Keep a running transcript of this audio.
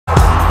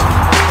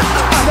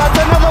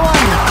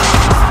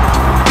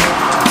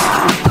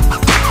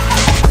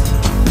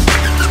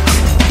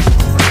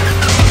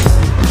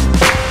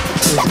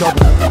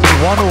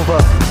1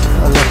 over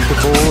left to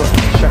bowl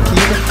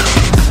Shakib.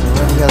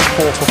 When he has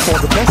 4 for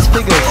 4. The best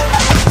figures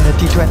in a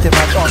T20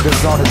 match on this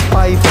ground is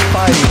 5 for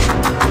 5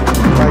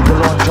 by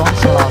DeLon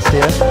Johnson last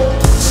year.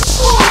 That's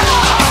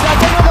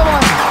another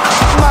one!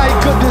 My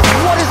goodness,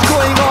 what is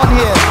going on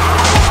here?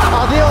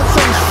 Are they on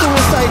some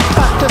suicide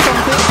pact or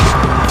something?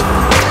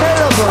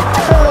 Terrible,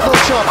 terrible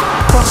shot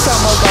from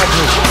Sam Al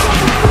Hasan.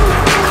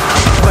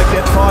 Like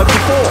that 5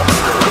 for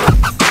 4.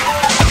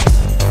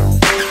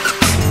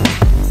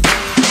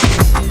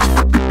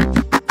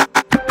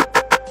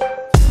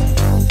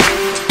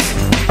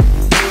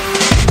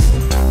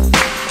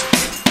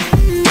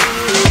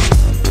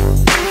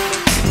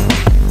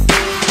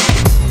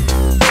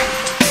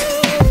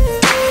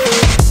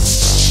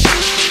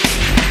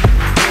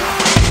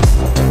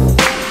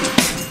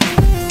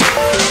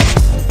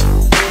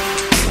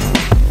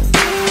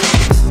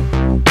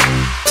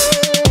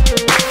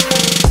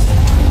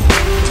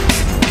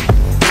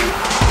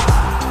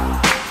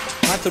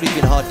 I thought he'd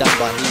been hard done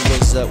by. He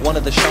was one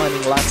of the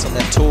shining lights on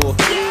that tour. Oh,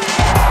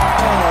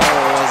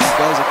 as he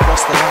goes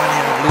across the line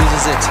and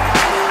loses it.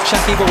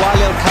 Shakib Al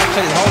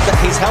Hasan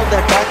he's held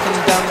that back, and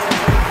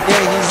yeah,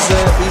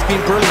 he's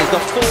been brilliant. He's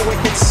got 4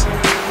 wickets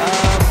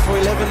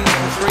for 11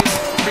 and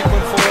 3.4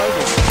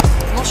 overs.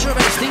 I'm not sure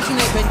about his thinking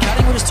there, Ben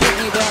Cutting. We're just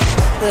talking about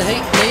the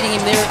Heat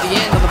needing him there at the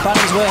end of the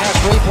Bunnings Warehouse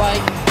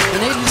replay.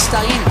 He needed to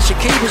stay in.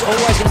 Shakib was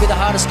always going to be the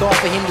hardest guy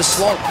for him to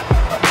slog.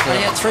 And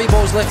he had 3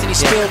 balls left in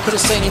his spill, could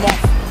have seen him off.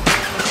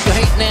 The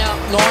Heat now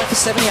 9 for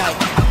 78.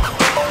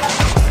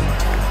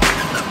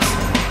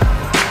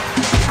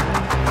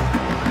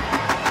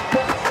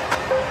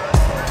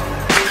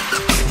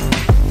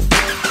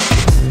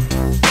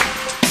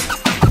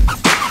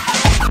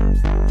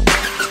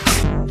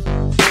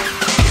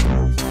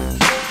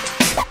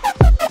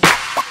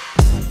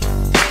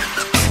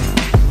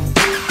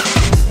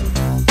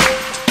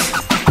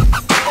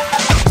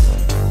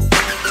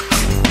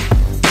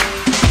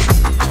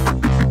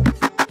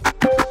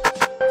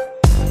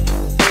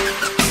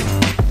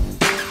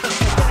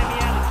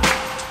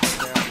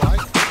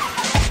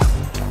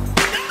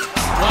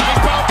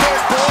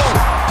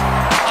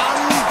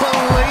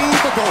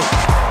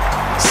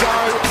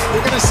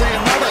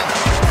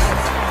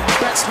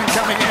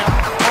 Coming out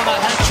on a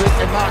hat-trick,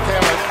 and Mark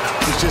Howard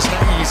is just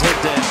hanging his head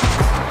down.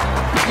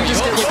 You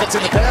just get wickets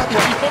in the power play.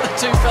 One or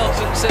two fellas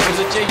that said it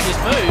was a genius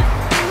move,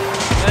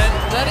 and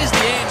that is the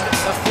end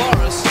of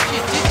Flores.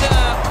 He's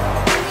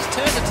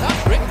turned the tuck,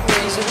 Rick.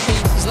 He's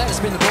let us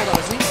spin the ball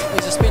though, isn't he?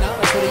 He's a spinner,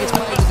 that's what he gets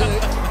paid to do.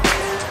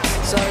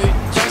 So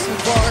Jason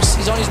Flores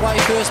is on his way,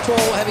 first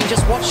ball, having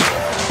just watched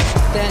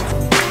Dan.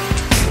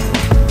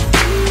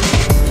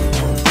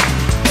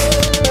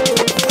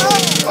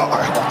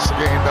 Once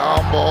again, the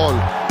arm ball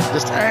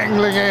just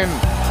angling in,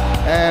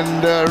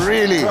 and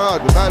really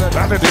proud.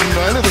 Banner didn't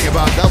know anything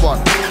about that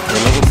one.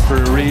 They love him for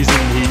a reason.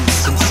 He's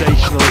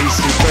sensational, he's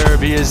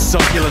superb, he is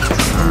succulent.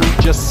 He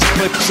just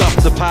clips off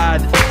the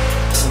pad.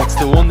 And it's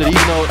the one that,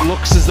 even though it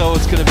looks as though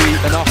it's going to be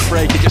an off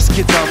break, it just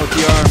gets on with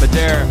the arm. But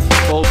there,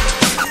 both.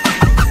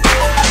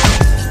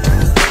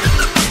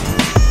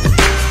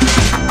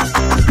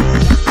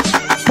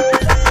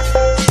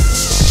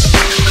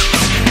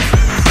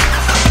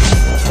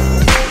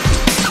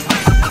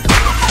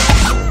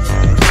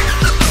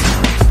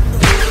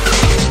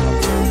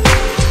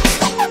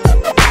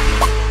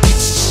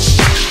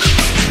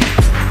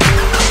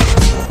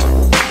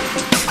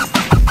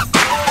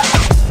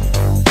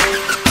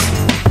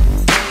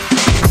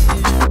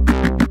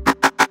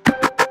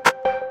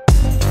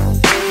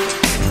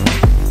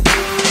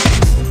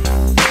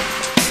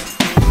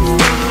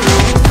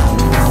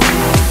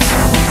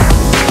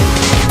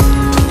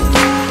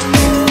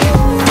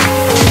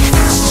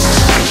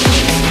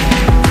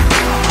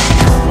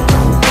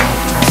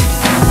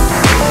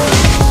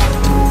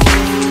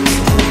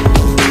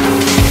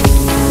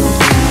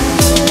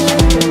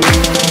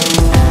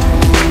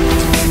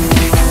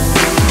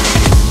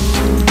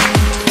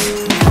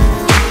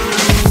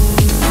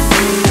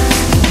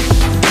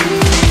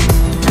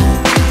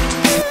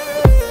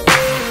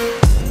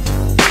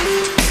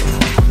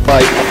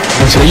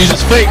 He's going to use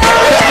his feet.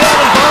 Decided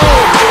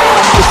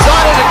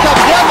to come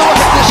down the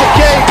wicket to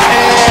Shakib,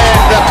 and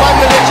the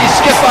Bangladeshi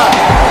skipper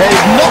has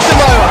knocked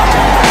him over.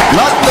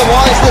 Not the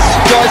wisest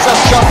choice of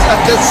shots at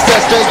this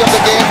stage of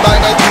the game by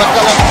Nathan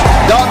McCullum.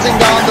 Dancing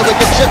down the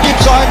wicket, Shakib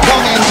saw him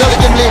coming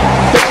intelligently,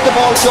 picked the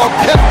ball short,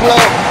 kept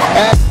low,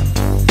 and